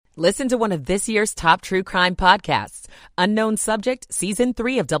Listen to one of this year's top true crime podcasts. Unknown Subject, Season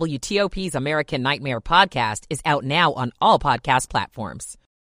 3 of WTOP's American Nightmare podcast is out now on all podcast platforms.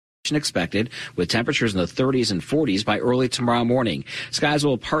 Expected with temperatures in the 30s and 40s by early tomorrow morning. Skies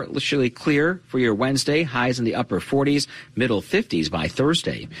will partially clear for your Wednesday, highs in the upper 40s, middle 50s by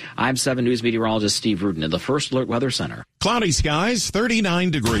Thursday. I'm 7 News meteorologist Steve Rudin in the First Alert Weather Center. Cloudy skies,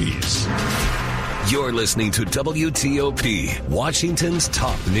 39 degrees. You're listening to WTOP, Washington's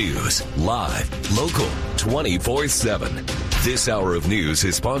top news, live, local, 24/7. This hour of news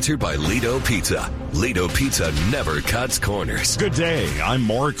is sponsored by Lido Pizza. Lido Pizza never cuts corners. Good day. I'm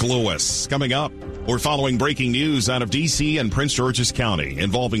Mark Lewis. Coming up, we're following breaking news out of D.C. and Prince George's County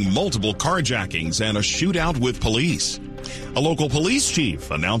involving multiple carjackings and a shootout with police. A local police chief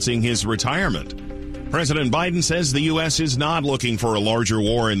announcing his retirement. President Biden says the U.S. is not looking for a larger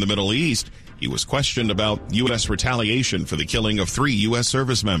war in the Middle East. He was questioned about U.S. retaliation for the killing of 3 U.S.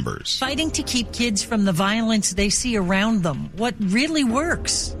 service members. Fighting to keep kids from the violence they see around them. What really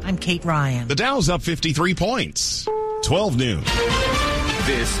works? I'm Kate Ryan. The Dow's up 53 points. 12 noon.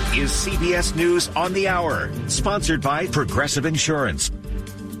 This is CBS News on the Hour, sponsored by Progressive Insurance.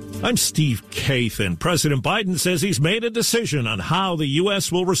 I'm Steve Kathan. President Biden says he's made a decision on how the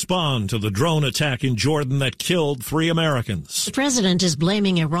U.S. will respond to the drone attack in Jordan that killed 3 Americans. The president is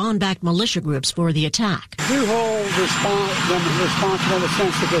blaming Iran-backed militia groups for the attack. Do hold them responsible in the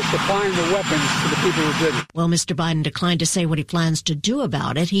sense that they're supplying the weapons to the people who did it. Well, Mr. Biden declined to say what he plans to do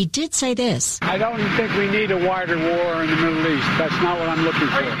about it. He did say this. I don't think we need a wider war in the Middle East. That's not what I'm looking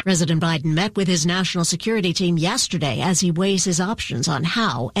for. President Biden met with his national security team yesterday as he weighs his options on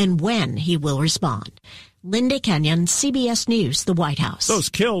how and when he will respond. Linda Kenyon, CBS News, the White House. Those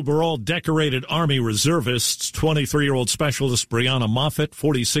killed were all decorated Army reservists, 23-year-old Specialist Breonna Moffett,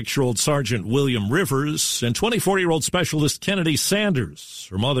 46-year-old Sergeant William Rivers, and 24-year-old Specialist Kennedy Sanders.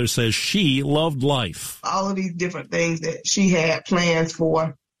 Her mother says she loved life. All of these different things that she had plans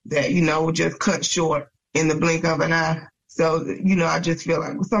for that, were just cut short in the blink of an eye. So, I just feel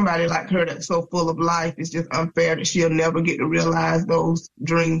like with somebody like her that's so full of life, it's just unfair that she'll never get to realize those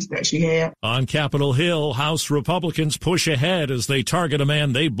dreams that she had. On Capitol Hill, House Republicans push ahead as they target a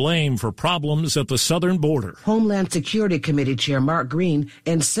man they blame for problems at the southern border. Homeland Security Committee Chair Mark Green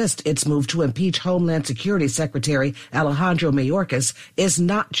insists its move to impeach Homeland Security Secretary Alejandro Mayorkas is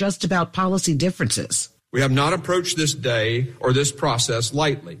not just about policy differences. We have not approached this day or this process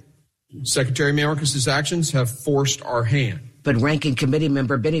lightly. Secretary Mayorkas' actions have forced our hand. But Ranking Committee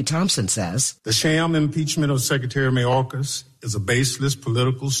member Benny Thompson says the sham impeachment of Secretary Mayorkas is a baseless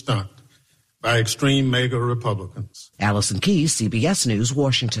political stunt by extreme MAGA Republicans. Allison Keyes, CBS News,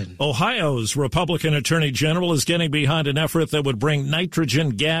 Washington. Ohio's Republican Attorney General is getting behind an effort that would bring nitrogen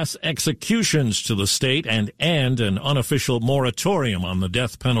gas executions to the state and end an unofficial moratorium on the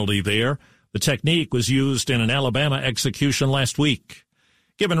death penalty there. The technique was used in an Alabama execution last week.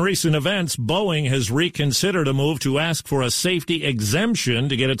 Given recent events, Boeing has reconsidered a move to ask for a safety exemption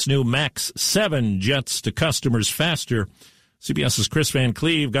to get its new MAX 7 jets to customers faster. CBS's Chris Van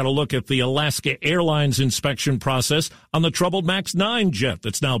Cleve got a look at the Alaska Airlines inspection process on the troubled MAX 9 jet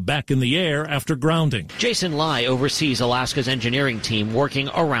that's now back in the air after grounding. Jason Lai oversees Alaska's engineering team working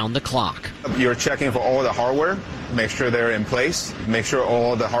around the clock. You're checking for all the hardware, make sure they're in place, make sure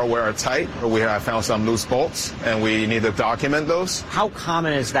all the hardware are tight. We have found some loose bolts, and we need to document those. How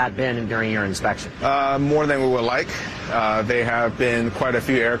common has that been during your inspection? More than we would like. There have been quite a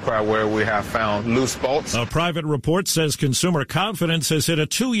few aircraft where we have found loose bolts. A private report says consumer confidence has hit a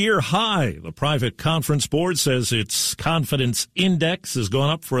 2-year high. The private conference board says its confidence index has gone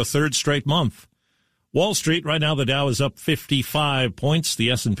up for a 3rd straight month. Wall Street, right now the Dow is up 55 points.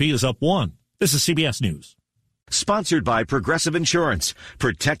 The S&P is up 1. This is CBS News. Sponsored by Progressive Insurance.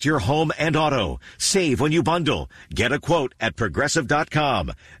 Protect your home and auto. Save when you bundle. Get a quote at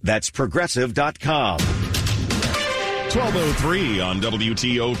Progressive.com. That's Progressive.com. 12:03 on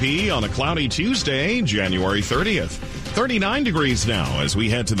WTOP on a cloudy Tuesday, January 30th. 39 degrees now as we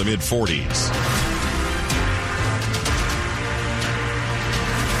head to the mid-40s.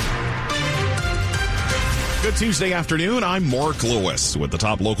 Good Tuesday afternoon. I'm Mark Lewis with the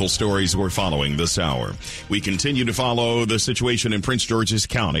top local stories we're following this hour. We continue to follow the situation in Prince George's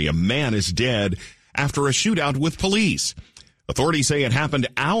County. A man is dead after a shootout with police. Authorities say it happened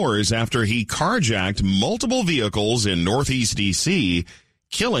hours after he carjacked multiple vehicles in northeast D.C.,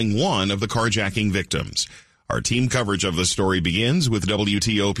 killing one of the carjacking victims. Our team coverage of the story begins with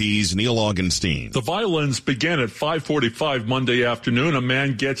WTOP's Neil Augenstein. The violence began at 5:45 Monday afternoon. A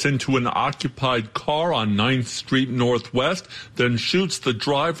man gets into an occupied car on 9th Street Northwest, then shoots the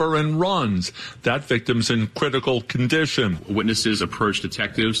driver and runs. That victim's in critical condition. Witnesses approached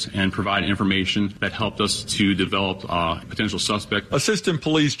detectives and provided information that helped us to develop a potential suspect. Assistant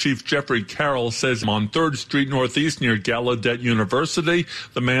Police Chief Jeffrey Carroll says on 3rd Street Northeast near Gallaudet University,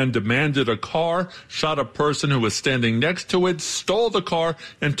 the man demanded a car, shot a person who was standing next to it, stole the car,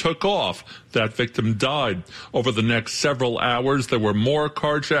 and took off. That victim died. Over the next several hours, there were more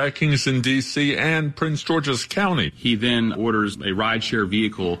carjackings in D.C. and Prince George's County. He then orders a rideshare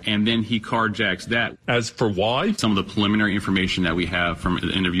vehicle, and then he carjacks that. As for why? Some of the preliminary information that we have from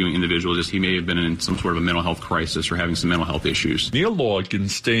interviewing individuals is he may have been in some sort of a mental health crisis or having some mental health issues. Neil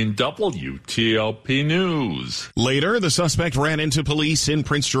Augenstein, WTOP News. Later, the suspect ran into police in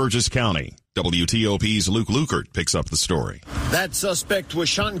Prince George's County. WTOP's Luke Lukert picks up the story. That suspect was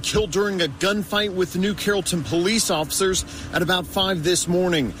shot and killed during a gunfight with New Carrollton police officers at about 5 this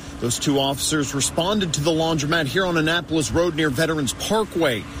morning. Those two officers responded to the laundromat here on Annapolis Road near Veterans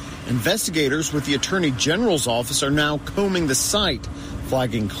Parkway. Investigators with the Attorney General's office are now combing the site,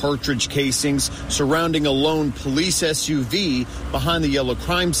 flagging cartridge casings surrounding a lone police SUV behind the yellow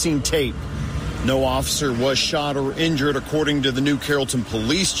crime scene tape. No officer was shot or injured, according to the New Carrollton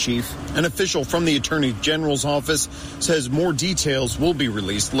police chief. An official from the Attorney General's office says more details will be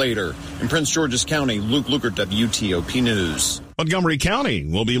released later. In Prince George's County, Luke Lukert, WTOP News. Montgomery County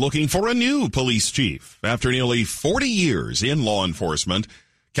will be looking for a new police chief. After nearly 40 years in law enforcement,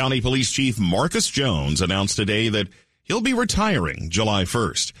 County Police Chief Marcus Jones announced today that he'll be retiring July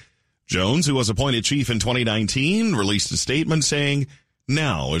 1st. Jones, who was appointed chief in 2019, released a statement saying,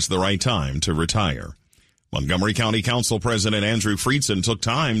 "Now is the right time to retire." Montgomery County Council President Andrew Friedson took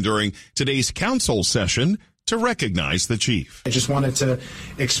time during today's council session to recognize the chief. I just wanted to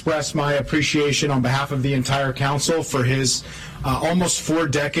express my appreciation on behalf of the entire council for his almost 4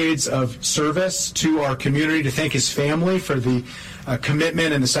 decades of service to our community, to thank his family for the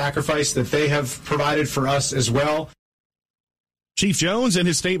commitment and the sacrifice that they have provided for us as well. Chief Jones in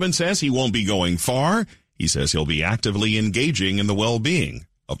his statement says he won't be going far. He says he'll be actively engaging in the well-being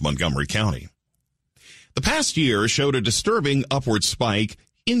of Montgomery County. The past year showed a disturbing upward spike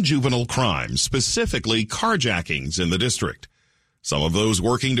in juvenile crime, specifically carjackings in the district. Some of those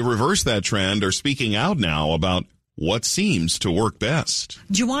working to reverse that trend are speaking out now about what seems to work best.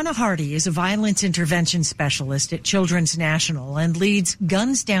 Joanna Hardy is a violence intervention specialist at Children's National and leads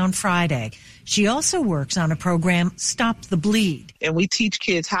Guns Down Friday. She also works on a program, Stop the Bleed. And we teach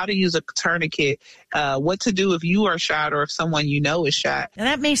kids how to use a tourniquet, what to do if you are shot or if someone you know is shot. Now,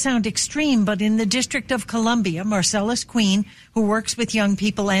 that may sound extreme, but in the District of Columbia, Marcellus Queen, who works with young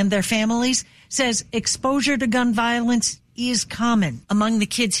people and their families, says exposure to gun violence is common. Among the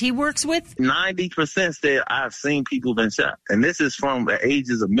kids he works with, 90% said, "I've seen people been shot." And this is from the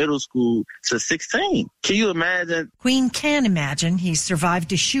ages of middle school to 16. Can you imagine? Queen can imagine. He's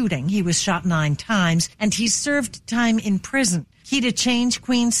survived a shooting. He was shot 9 times, and he's served time in prison. Key to change,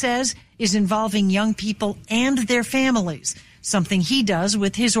 Queen says, is involving young people and their families, something he does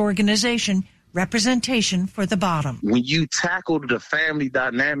with his organization, Representation for the Bottom. When you tackle the family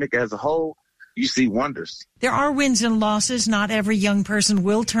dynamic as a whole, you see wonders. There are wins and losses. Not every young person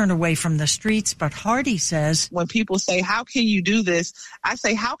will turn away from the streets, but Hardy says, when people say, "How can you do this?" I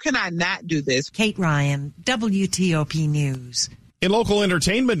say, "How can I not do this?" Kate Ryan, WTOP News. In local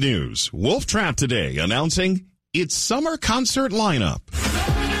entertainment news, Wolf Trap today announcing its summer concert lineup.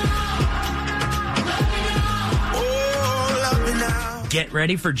 Get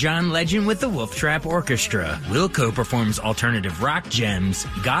ready for John Legend with the Wolf Trap Orchestra. Wilco performs alternative rock gems.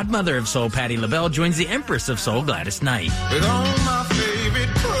 Godmother of Soul Patti LaBelle joins the Empress of Soul Gladys Knight.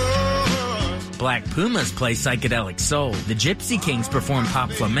 Black Pumas play psychedelic soul. The Gypsy Kings perform pop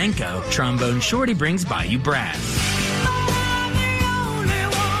flamenco. Trombone Shorty brings Bayou Brass.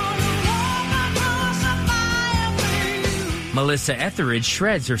 Melissa Etheridge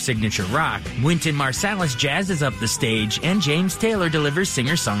shreds her signature rock. Wynton Marsalis jazzes up the stage, and James Taylor delivers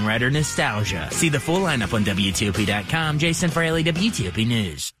singer-songwriter nostalgia. See the full lineup on WTOP.com. Jason Fraley, WTOP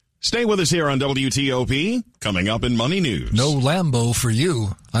News. Stay with us here on WTOP. Coming up in Money News. No Lambo for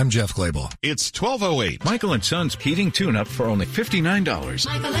you. I'm Jeff Clable. It's 12:08. Michael & Son's heating tune-up for only $59.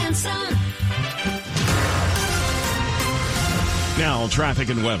 Michael & Son. Now, traffic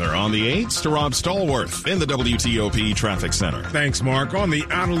and weather on the 8s to Rob Stallworth in the WTOP Traffic Center. Thanks, Mark. On the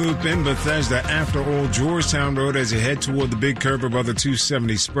outer loop in Bethesda after Old Georgetown Road as you head toward the big curve above the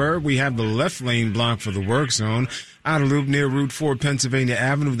 270 spur, we have the left lane blocked for the work zone. Outer loop near Route 4 Pennsylvania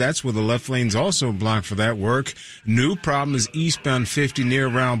Avenue, that's where the left lane's also blocked for that work. New problem is eastbound 50 near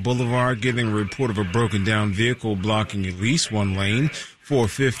Round Boulevard, getting a report of a broken down vehicle blocking at least one lane.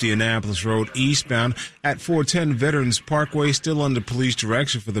 450 Annapolis Road eastbound at 410 Veterans Parkway, still under police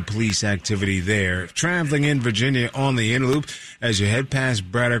direction for the police activity there. Traveling in Virginia on the inner loop as you head past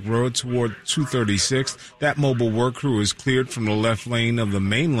Braddock Road toward 236, that mobile work crew is cleared from the left lane of the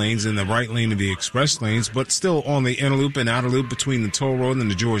main lanes and the right lane of the express lanes, but still on the inner loop and outer loop between the toll road and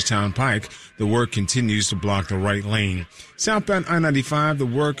the Georgetown Pike. The work continues to block the right lane. Southbound I-95, the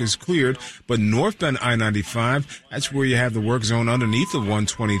work is cleared, but northbound I-95, that's where you have the work zone underneath the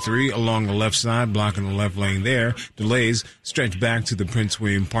 123 along the left side, blocking the left lane there. Delays stretch back to the Prince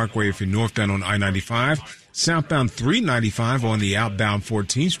William Parkway if you're northbound on I-95. Southbound 395 on the outbound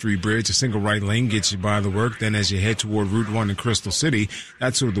 14th Street Bridge, a single right lane gets you by the work. Then as you head toward Route 1 in Crystal City,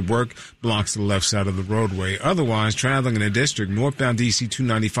 that's where the work blocks the left side of the roadway. Otherwise, traveling in the district, northbound DC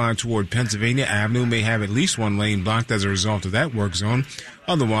 295 toward Pennsylvania Avenue may have at least one lane blocked as a result of that work zone.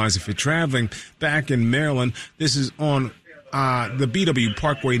 Otherwise, if you're traveling back in Maryland, this is on the BW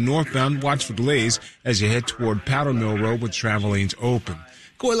Parkway northbound. Watch for delays as you head toward Powder Mill Road with travel lanes open.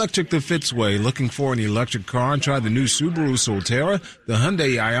 Go electric the Fitzway. Looking for an electric car? Try the new Subaru Solterra, the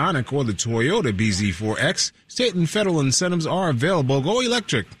Hyundai Ioniq, or the Toyota BZ4X. State and federal incentives are available. Go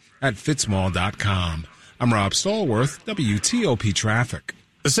electric at fitzmall.com. I'm Rob Stallworth, WTOP Traffic.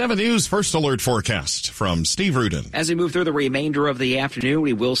 The 7 News First Alert Forecast from Steve Rudin. As we move through the remainder of the afternoon,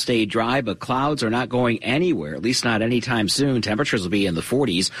 we will stay dry, but clouds are not going anywhere, at least not anytime soon. Temperatures will be in the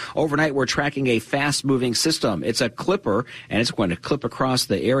 40s. Overnight, we're tracking a fast-moving system. It's a clipper, and it's going to clip across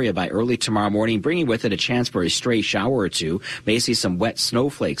the area by early tomorrow morning, bringing with it a chance for a stray shower or two. May see some wet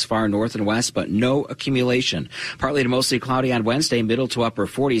snowflakes far north and west, but no accumulation. Partly to mostly cloudy on Wednesday, middle to upper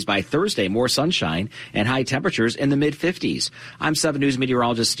 40s. By Thursday, more sunshine and high temperatures in the mid-50s. I'm 7 News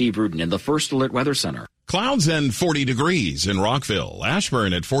meteorologist Steve Rudin in the First Alert Weather Center. Clouds and 40 degrees in Rockville,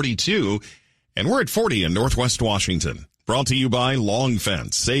 Ashburn at 42, and we're at 40 in Northwest Washington. Brought to you by Long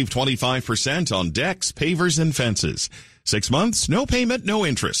Fence. Save 25% on decks, pavers, and fences. 6 months, no payment, no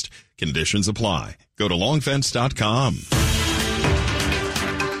interest. Conditions apply. Go to longfence.com.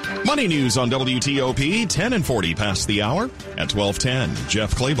 Money news on WTOP, 10 and 40 past the hour at 12:10.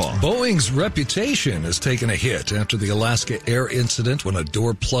 Jeff Claybaugh. Boeing's reputation has taken a hit after the Alaska Air incident when a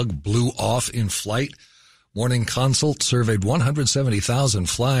door plug blew off in flight. Morning Consult surveyed 170,000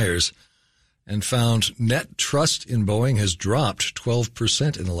 flyers and found net trust in Boeing has dropped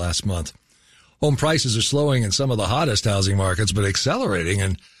 12% in the last month. Home prices are slowing in some of the hottest housing markets, but accelerating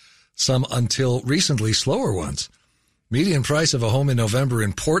in some until recently slower ones. Median price of a home in November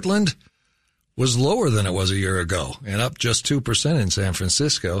in Portland was lower than it was a year ago and up just 2% in San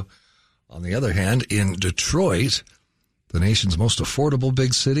Francisco. On the other hand, in Detroit, the nation's most affordable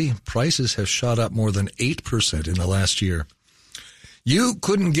big city, prices have shot up more than 8% in the last year. You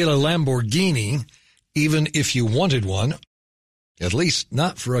couldn't get a Lamborghini even if you wanted one, at least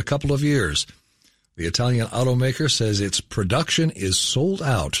not for a couple of years. The Italian automaker says its production is sold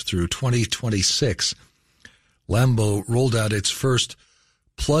out through 2026. Lambo rolled out its first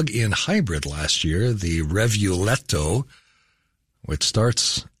plug-in hybrid last year, the Revuletto, which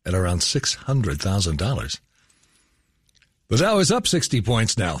starts at around $600,000. The Dow is up 60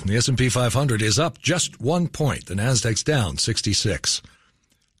 points now. The S&P 500 is up just 1 point. The Nasdaq's down 66.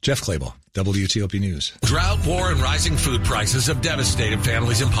 Jeff Claybaugh, WTOP News. Drought, war, and rising food prices have devastated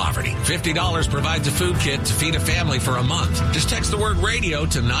families in poverty. $50 provides a food kit to feed a family for a month. Just text the word radio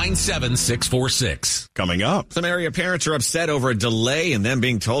to 97646. Coming up, some area parents are upset over a delay and them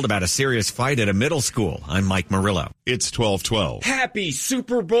being told about a serious fight at a middle school. I'm Mike Murillo. It's 12:12. Happy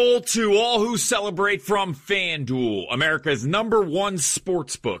Super Bowl to all who celebrate from FanDuel, America's #1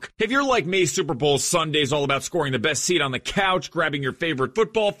 sports book. If you're like me, Super Bowl Sunday's all about scoring the best seat on the couch, grabbing your favorite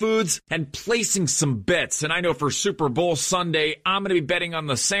football foods, and placing some bets. And I know for Super Bowl Sunday, I'm going to be betting on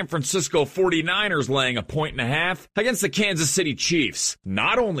the San Francisco 49ers laying 1.5 against the Kansas City Chiefs.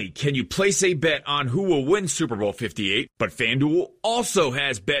 Not only can you place a bet on who will win Super Bowl 58, but FanDuel also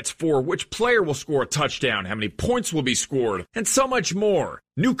has bets for which player will score a touchdown, how many points will be scored, and so much more.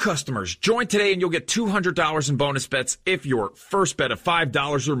 New customers, join today and you'll get $200 in bonus bets if your first bet of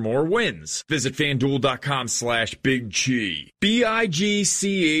 $5 or more wins. Visit FanDuel.com/Big G.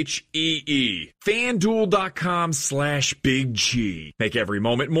 BIGCHEE. FanDuel.com/Big G. Make every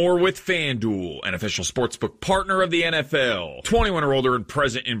moment more with FanDuel, an official sportsbook partner of the NFL. 21 or older and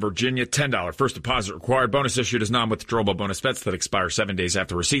present in Virginia. $10 first deposit required. Bonus issued as non-withdrawable bonus bets that expire 7 days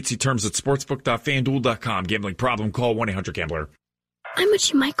after receipt. See terms at sportsbook.fanduel.com. Gambling problem? Call 1-800-GAMBLER. I'm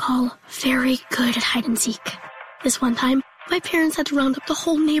what you might call very good at hide and seek. This one time, my parents had to round up the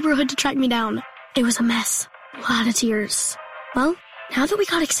whole neighborhood to track me down. It was a mess. A lot of tears. Well, now that we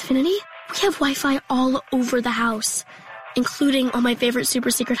got Xfinity, we have Wi-Fi all over the house, including all my favorite super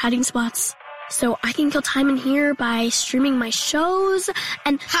secret hiding spots. So I can kill time in here by streaming my shows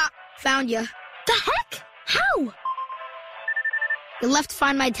and... Ha! Found you. The heck? How? You left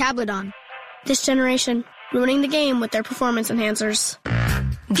Find My tablet on. This generation, ruining the game with their performance enhancers.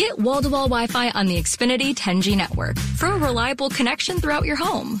 Get wall-to-wall Wi-Fi on the Xfinity 10G network for a reliable connection throughout your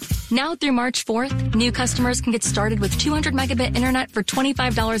home. Now through March 4th, new customers can get started with 200 megabit internet for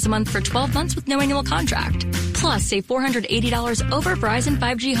 $25 a month for 12 months with no annual contract. Plus, save $480 over Verizon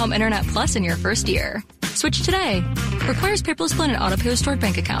 5G Home Internet Plus in your first year. Switch today. Requires paperless plan and auto-pay stored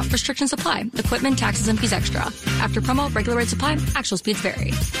bank account. Restrictions apply. Equipment, taxes, and fees extra. After promo, regular rate supply. Actual speeds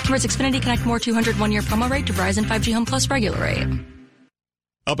vary. Converts Xfinity Connect More 200 1-year promo rate to Verizon 5G Home Plus regular rate.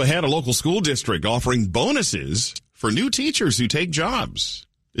 Up ahead, a local school district offering bonuses for new teachers who take jobs.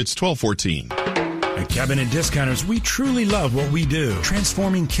 It's 12:14. At Cabinet Discounters, we truly love what we do.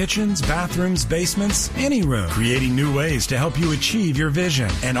 Transforming kitchens, bathrooms, basements, any room. Creating new ways to help you achieve your vision.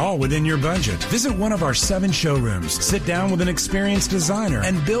 And all within your budget. Visit one of our 7 showrooms. Sit down with an experienced designer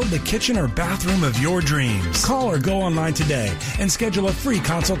and build the kitchen or bathroom of your dreams. Call or go online today and schedule a free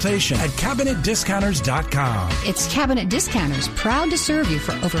consultation at CabinetDiscounters.com. It's Cabinet Discounters, proud to serve you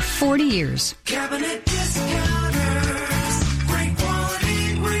for over 40 years. Cabinet Discounters. Great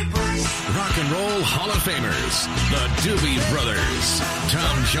quality, great price. Rock and Roll Hall of Famers, the Doobie Brothers,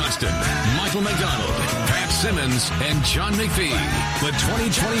 Tom Johnston, Michael McDonald, Pat Simmons, and John McPhee. The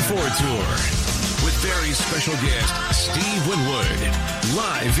 2024 Tour with very special guest Steve Winwood,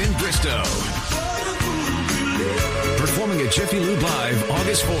 live in Bristow. Performing at Jiffy Lube Live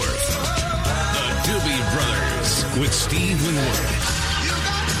August 4th. The Doobie Brothers with Steve Winwood.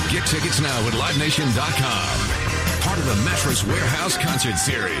 Get tickets now at LiveNation.com. Part of the Mattress Warehouse Concert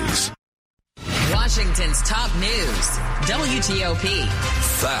Series. Washington's top news, WTOP.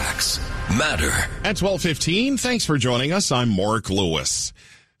 Facts matter. At 12:15, thanks for joining us. I'm Mark Lewis.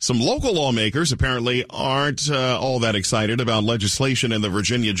 Some local lawmakers apparently aren't all that excited about legislation in the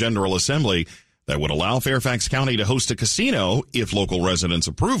Virginia General Assembly that would allow Fairfax County to host a casino if local residents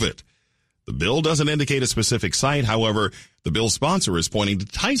approve it. The bill doesn't indicate a specific site. However, the bill's sponsor is pointing to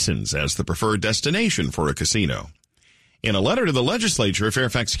Tyson's as the preferred destination for a casino. In a letter to the legislature,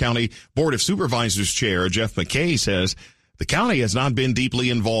 Fairfax County Board of Supervisors Chair Jeff McKay says the county has not been deeply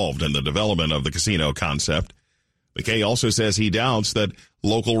involved in the development of the casino concept. McKay also says he doubts that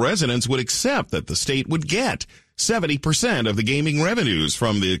local residents would accept that the state would get 70% of the gaming revenues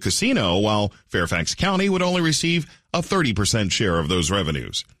from the casino, while Fairfax County would only receive a 30% share of those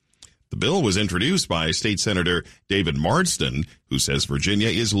revenues. The bill was introduced by State Senator David Marsden, who says Virginia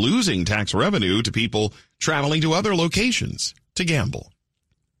is losing tax revenue to people traveling to other locations to gamble.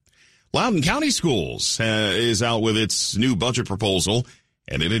 Loudoun County Schools is out with its new budget proposal,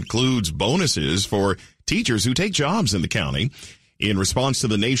 and it includes bonuses for teachers who take jobs in the county. In response to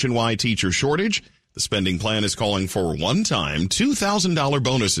the nationwide teacher shortage, the spending plan is calling for one-time $2,000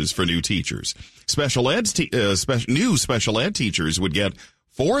 bonuses for new teachers. New special ed teachers would get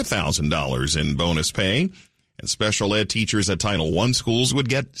 $4,000 in bonus pay, and special ed teachers at Title I schools would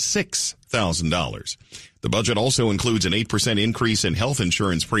get $6,000. The budget also includes an 8% increase in health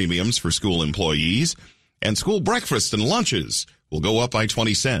insurance premiums for school employees, and school breakfast and lunches will go up by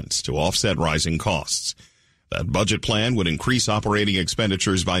 20 cents to offset rising costs. That budget plan would increase operating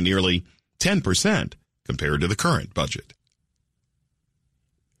expenditures by nearly 10% compared to the current budget.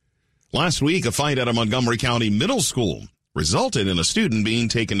 Last week, a fight at a Montgomery County middle school resulted in a student being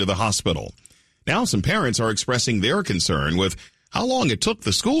taken to the hospital. Now some parents are expressing their concern with how long it took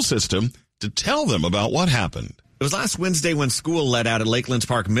the school system to tell them about what happened. It was last Wednesday when school let out at Lakelands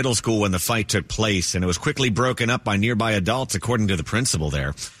Park Middle School when the fight took place, and it was quickly broken up by nearby adults, according to the principal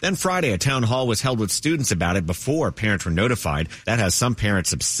there. Then Friday, a town hall was held with students about it before parents were notified. That has some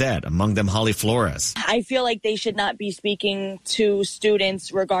parents upset, among them Holly Flores. I feel like they should not be speaking to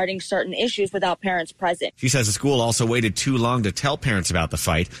students regarding certain issues without parents present. She says the school also waited too long to tell parents about the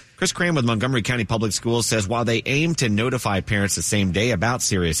fight. Chris Cram with Montgomery County Public Schools says while they aim to notify parents the same day about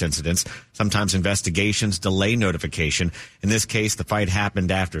serious incidents, sometimes investigations delay notification. In this case, the fight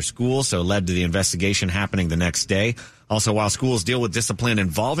happened after school, so led to the investigation happening the next day. Also, while schools deal with discipline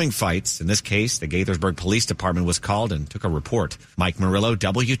involving fights, in this case, the Gaithersburg Police Department was called and took a report. Mike Murillo,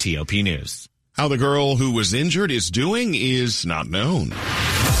 WTOP News. How the girl who was injured is doing is not known.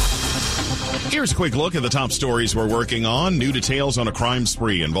 Here's a quick look at the top stories we're working on. New details on a crime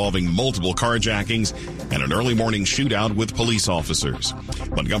spree involving multiple carjackings and an early morning shootout with police officers.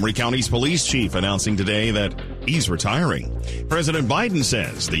 Montgomery County's police chief announcing today that he's retiring. President Biden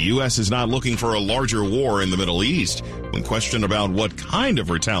says the U.S. is not looking for a larger war in the Middle East. When questioned about what kind of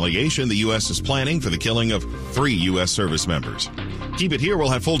retaliation the U.S. is planning for the killing of 3 U.S. service members. Keep it here. We'll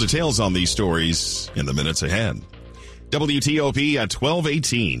have full details on these stories in the minutes ahead. WTOP at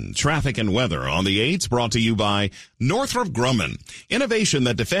 12:18. Traffic and weather on the 8s brought to you by Northrop Grumman. Innovation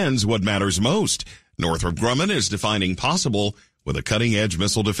that defends what matters most. Northrop Grumman is defining possible with a cutting-edge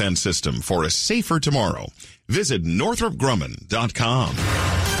missile defense system for a safer tomorrow. Visit northropgrumman.com.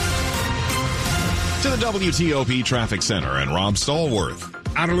 To the WTOP Traffic Center and Rob Stallworth.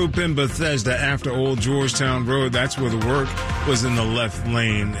 Outer loop in Bethesda after Old Georgetown Road. That's where the work was in the left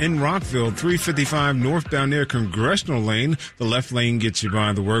lane. In Rockville, 355 northbound near Congressional Lane. The left lane gets you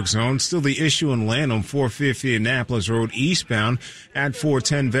by the work zone. Still the issue in land on 450 Annapolis Road eastbound at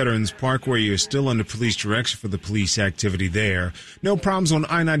 410 Veterans Parkway. You're still under police direction for the police activity there. No problems on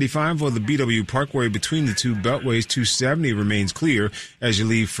I-95 or the BW Parkway between the two beltways. 270 remains clear as you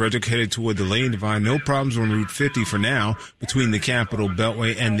leave Frederick headed toward the lane divide. No problems on Route 50 for now between the Capitol Beltway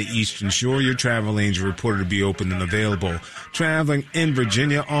and the Eastern Shore. Your travel lanes are reported to be open and available. Traveling in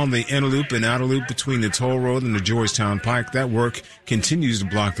Virginia on the inner loop and outer loop between the Toll Road and the Georgetown Pike. That work continues to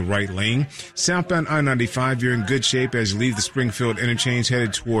block the right lane. Southbound I-95, you're in good shape as you leave the Springfield interchange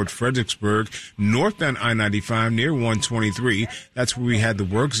headed toward Fredericksburg. Northbound I-95 near 123. That's where we had the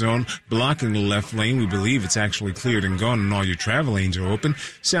work zone blocking the left lane. We believe it's actually cleared and gone and all your travel lanes are open.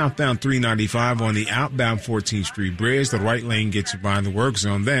 Southbound 395 on the outbound 14th Street Bridge. The right lane gets you by the work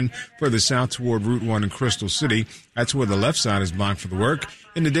zone. Then further south toward Route 1 in Crystal City, that's where the left side is blocked for the work.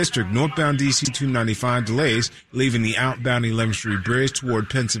 In the district, northbound DC 295 delays, leaving the outbound 11th Street Bridge toward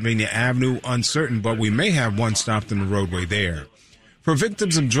Pennsylvania Avenue uncertain, but we may have one stopped in the roadway there. For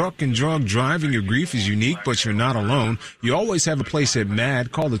victims of drunk and drug driving, your grief is unique, but you're not alone. You always have a place at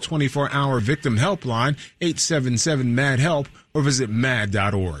MAD. Call the 24-hour victim helpline, 877-MAD-HELP, or visit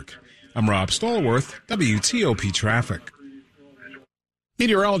mad.org. I'm Rob Stallworth, WTOP Traffic.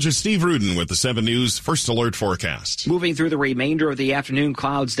 Meteorologist Steve Rudin with the 7 News First Alert Forecast. Moving through the remainder of the afternoon,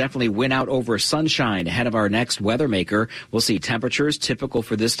 clouds definitely win out over sunshine. Ahead of our next weather maker, we'll see temperatures typical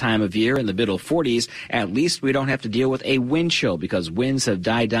for this time of year in the middle 40s. At least we don't have to deal with a wind chill because winds have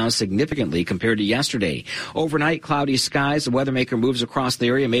died down significantly compared to yesterday. Overnight, cloudy skies. The weather maker moves across the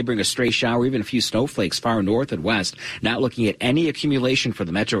area, may bring a stray shower, even a few snowflakes far north and west. Not looking at any accumulation for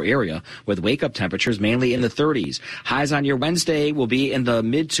the metro area with wake-up temperatures mainly in the 30s. Highs on your Wednesday will be in the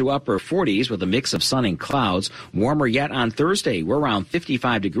mid to upper 40s with a mix of sun and clouds. Warmer yet on Thursday. We're around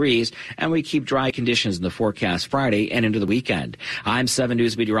 55 degrees, and we keep dry conditions in the forecast Friday and into the weekend. I'm 7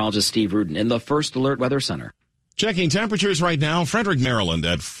 News meteorologist Steve Rudin in the First Alert Weather Center. Checking temperatures right now. Frederick, Maryland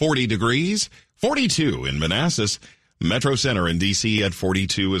at 40 degrees, 42 in Manassas. Metro Center in D.C. at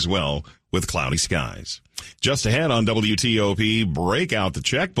 42 as well with cloudy skies. Just ahead on WTOP, break out the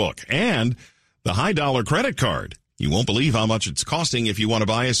checkbook and the high dollar credit card. You won't believe how much it's costing if you want to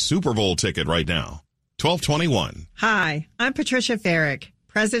buy a Super Bowl ticket right now. 1221. Hi, I'm Patricia Farrick,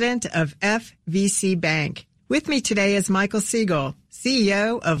 president of FVC Bank. With me today is Michael Siegel,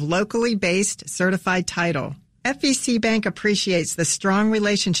 CEO of Locally Based Certified Title. FVC Bank appreciates the strong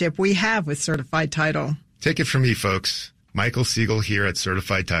relationship we have with Certified Title. Take it from me, folks. Michael Siegel here at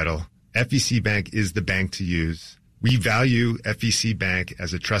Certified Title. FVC Bank is the bank to use. We value FVC Bank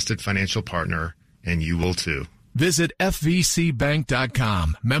as a trusted financial partner, and you will too. Visit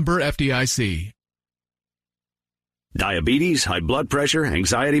FVCbank.com. Member FDIC. Diabetes, high blood pressure,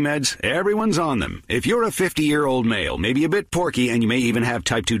 anxiety meds, everyone's on them. If you're a 50-year-old male, maybe a bit porky, and you may even have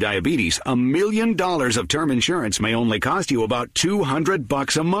type 2 diabetes, $1 million of term insurance may only cost you about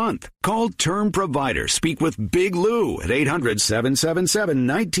 $200 a month. Call Term Provider. Speak with Big Lou at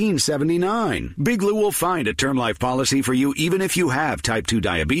 800-777-1979. Big Lou will find a term life policy for you even if you have type 2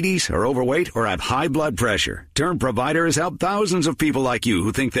 diabetes, are overweight, or have high blood pressure. Term Provider has helped thousands of people like you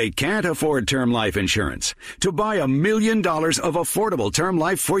who think they can't afford term life insurance. To buy $1 million of affordable term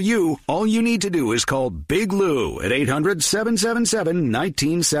life for you, all you need to do is call Big Lou at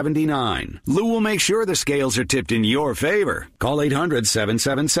 800-777-1979. Lou will make sure the scales are tipped in your favor. Call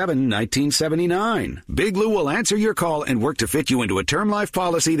 800-777-1979. Big Lou will answer your call and work to fit you into a term life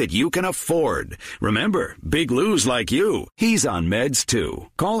policy that you can afford. Remember, Big Lou's like you. He's on meds too.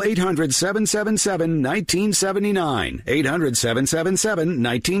 Call 800-777-1979.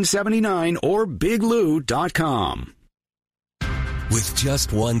 800-777-1979 or biglou.com. With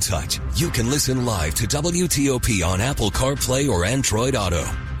just one touch, you can listen live to WTOP on Apple CarPlay or Android Auto.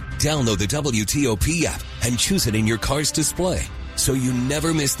 Download the WTOP app and choose it in your car's display so you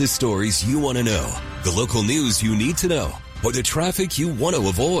never miss the stories you want to know, the local news you need to know, or the traffic you want to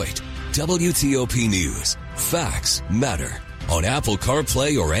avoid. WTOP News. Facts matter. On Apple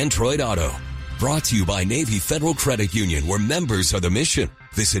CarPlay or Android Auto. Brought to you by Navy Federal Credit Union, where members are the mission.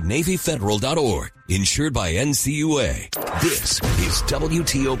 Visit NavyFederal.org. Insured by NCUA. This is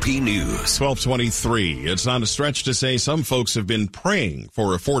WTOP News. 1223. It's not a stretch to say some folks have been praying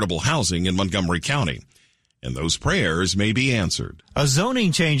for affordable housing in Montgomery County, and those prayers may be answered. A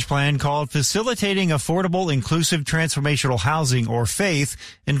zoning change plan called Facilitating Affordable Inclusive Transformational Housing, or FAITH,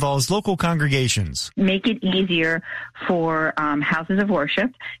 involves local congregations. Make it easier for houses of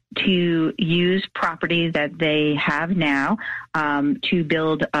worship to use properties that they have now to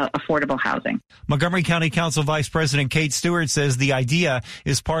build affordable housing. Montgomery County Council Vice President Kate Stewart says the idea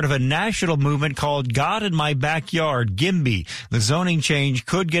is part of a national movement called God in My Backyard, GIMBY. The zoning change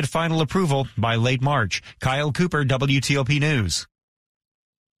could get final approval by late March. Kyle Cooper, WTOP News.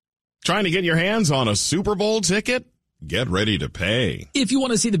 Trying to get your hands on a Super Bowl ticket? Get ready to pay. If you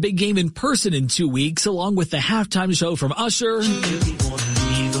want to see the big game in person in 2 weeks, along with the halftime show from Usher,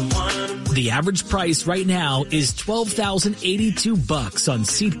 the average price right now is $12,082 on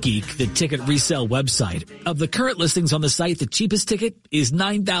SeatGeek, the ticket resale website. Of the current listings on the site, the cheapest ticket is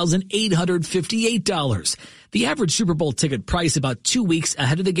 $9,858. The average Super Bowl ticket price about 2 weeks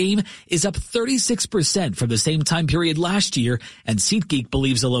ahead of the game is up 36% from the same time period last year, and SeatGeek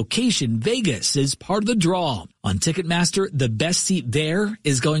believes the location, Vegas, is part of the draw. On Ticketmaster, the best seat there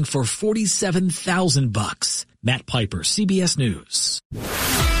is going for $47,000. Matt Piper, CBS News.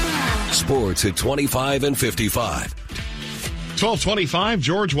 Sports at 25 and 55. 1225,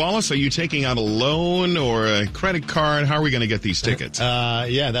 George Wallace, are you taking out a loan or a credit card? How are we going to get these tickets?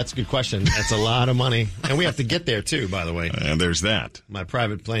 Yeah, that's a good question. That's a lot of money. And we have to get there, too, by the way. And there's that. My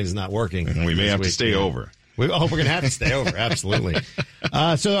private plane is not working. And we may have to stay over. We're going to have to stay over, absolutely.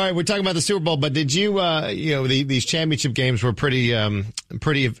 All right, we're talking about the Super Bowl, but did you, these championship games were pretty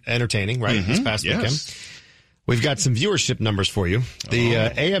entertaining, right? Mm-hmm. This past weekend. We've got some viewership numbers for you. The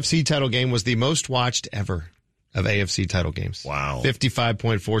AFC title game was the most watched ever of AFC title games. Wow.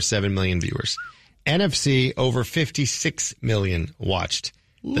 55.47 million viewers. NFC, over 56 million watched.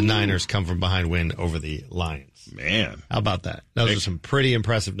 Ooh. The Niners come from behind win over the Lions. Man. How about that? Those are some pretty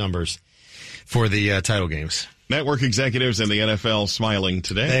impressive numbers for the title games. Network executives in the NFL smiling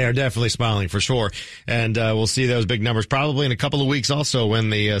today. They are definitely smiling for sure. And we'll see those big numbers probably in a couple of weeks also when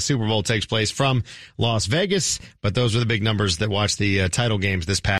the Super Bowl takes place from Las Vegas. But those are the big numbers that watch the title games this past